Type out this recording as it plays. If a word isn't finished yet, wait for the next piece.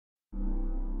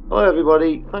Hello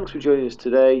everybody, thanks for joining us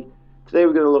today. Today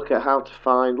we're going to look at how to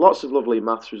find lots of lovely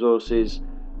maths resources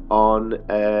on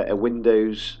a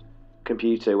Windows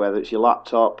computer, whether it's your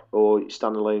laptop or your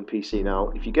standalone PC. Now,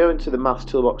 if you go into the maths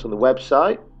toolbox on the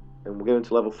website, and we'll go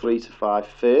into level 3 to 5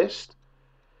 first,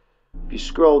 if you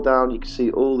scroll down you can see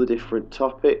all the different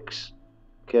topics,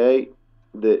 okay,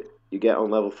 that you get on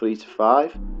level 3 to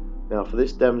 5. Now for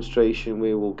this demonstration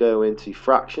we will go into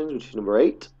fractions, which is number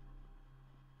 8.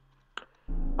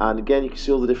 And again, you can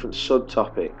see all the different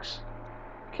subtopics.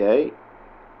 Okay,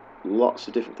 lots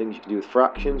of different things you can do with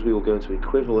fractions. We will go into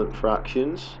equivalent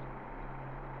fractions.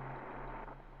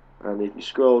 And if you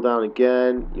scroll down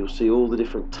again, you'll see all the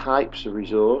different types of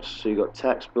resource. So you've got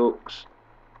textbooks,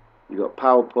 you've got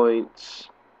PowerPoints,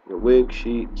 you've got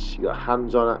worksheets, you've got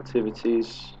hands-on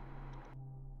activities.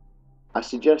 I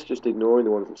suggest just ignoring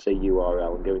the ones that say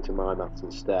URL and going to My Maths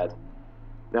instead.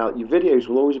 Now, your videos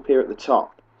will always appear at the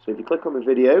top. So if you click on the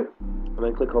video and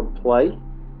then click on play,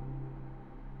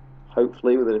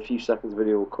 hopefully within a few seconds the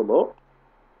video will come up.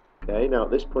 Okay, now at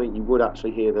this point you would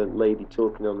actually hear the lady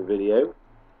talking on the video.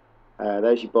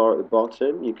 There's your bar at the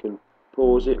bottom. You can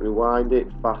pause it, rewind it,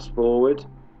 fast forward,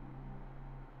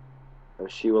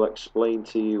 and she will explain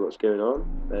to you what's going on.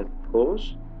 There's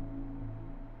pause,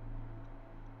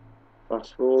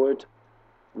 fast forward.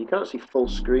 You can actually full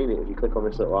screen it if you click on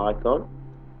this little icon.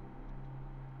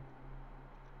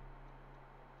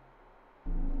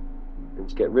 And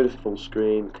to get rid of full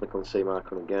screen, click on the same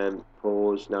icon again,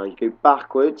 pause. Now you go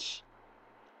backwards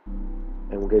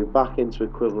and we'll go back into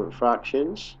equivalent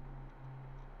fractions.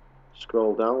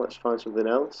 Scroll down, let's find something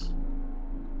else.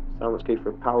 Now let's go for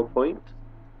a PowerPoint.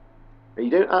 Now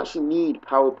you don't actually need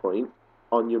PowerPoint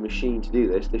on your machine to do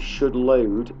this. This should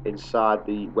load inside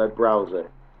the web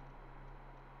browser.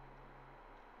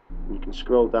 You can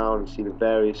scroll down and see the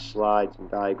various slides and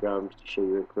diagrams to show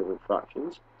you equivalent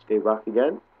fractions. Let's go back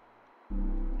again.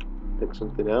 Pick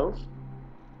something else. This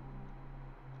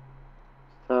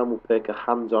time we'll pick a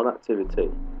hands-on activity.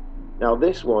 Now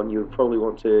this one you would probably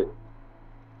want to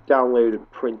download and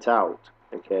print out,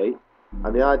 okay?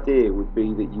 And the idea would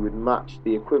be that you would match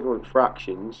the equivalent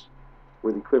fractions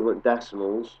with equivalent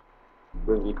decimals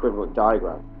with an equivalent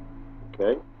diagram,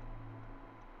 okay?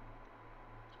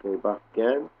 Let's go back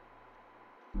again.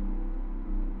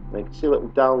 Now you can see a little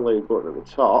download button at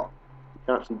the top. You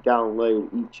can actually download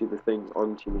each of the things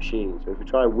onto your machine. So if we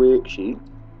try a worksheet,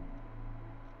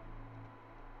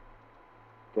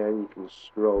 again you can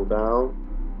scroll down.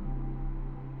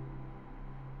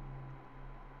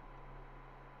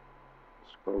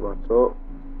 Scroll back up,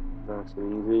 nice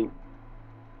and easy.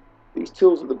 These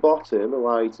tools at the bottom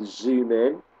allow you to zoom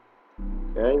in,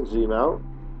 okay, zoom out.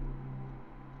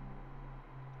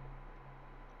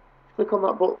 Click on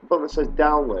that button that says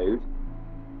download.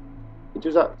 It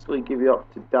does actually give you the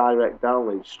option to direct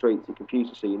download straight to your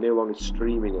computer, so you're no longer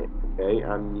streaming it, okay,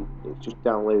 and it's just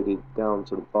downloaded down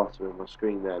to the bottom of my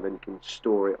screen there, and then you can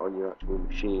store it on your actual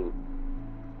machine.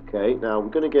 Okay, now we're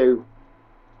going to go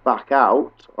back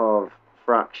out of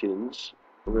fractions.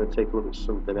 We're going to take a look at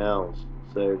something else.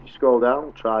 So if you scroll down,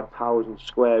 we'll try powers and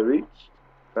square roots.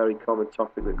 Very common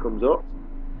topic that comes up.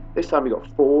 This time we've got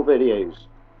 4 videos.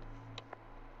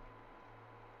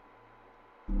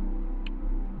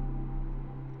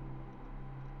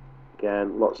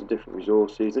 Again, lots of different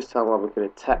resources. This time we'll have a look at a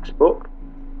textbook.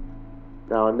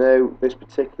 Now I know this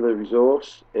particular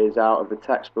resource is out of the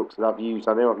textbooks that I've used.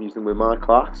 I know I've used them with my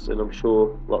class, and I'm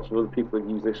sure lots of other people have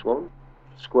used this one.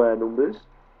 Square numbers.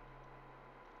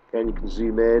 Again, you can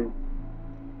zoom in,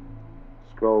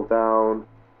 scroll down. You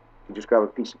can just grab a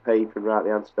piece of paper and write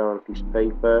the answer down on a piece of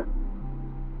paper.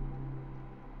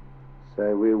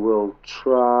 So we will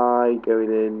try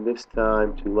going in this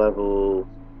time to level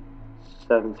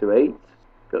 7 to 8.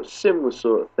 Got a similar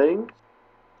sort of thing.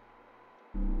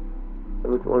 So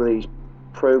look at one of these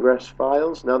progress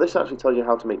files. Now this actually tells you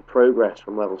how to make progress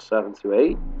from level 7 to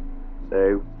 8.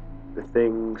 So the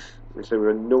things, so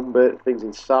we're a number, things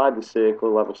inside the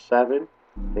circle level 7,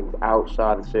 things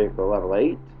outside the circle level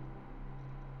 8.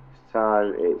 This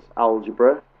time it's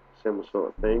algebra, similar sort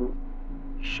of thing.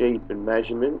 Shape and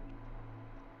measurement.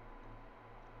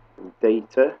 And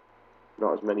data,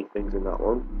 not as many things in that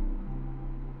one.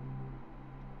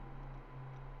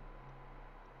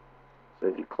 So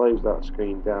if you close that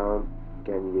screen down,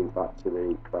 again you go back to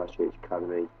the Christchurch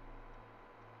Academy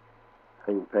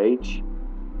homepage.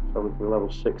 So I'm looking at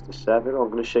level 6 to 7.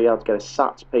 I'm going to show you how to get a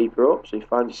SATs paper up. So you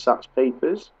find your SATs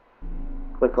papers,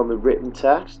 click on the written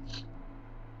tests,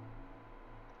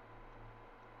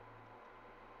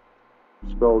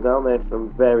 scroll down there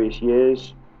from various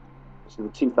years. So the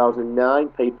 2009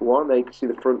 paper 1, there you can see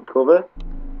the front cover.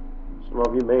 Some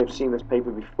of you may have seen this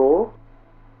paper before,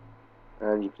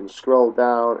 and you can scroll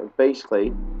down and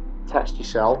basically test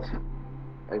yourself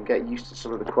and get used to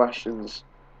some of the questions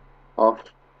of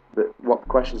what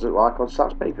questions look like on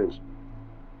stats papers.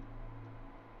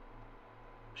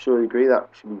 I'm sure you agree that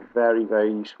should be very,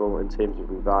 very useful in terms of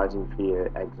revising for your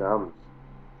exams.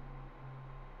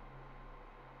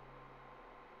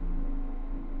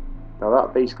 Now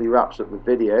that basically wraps up the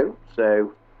video,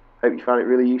 so hope you found it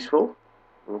really useful,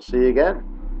 and we'll see you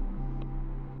again.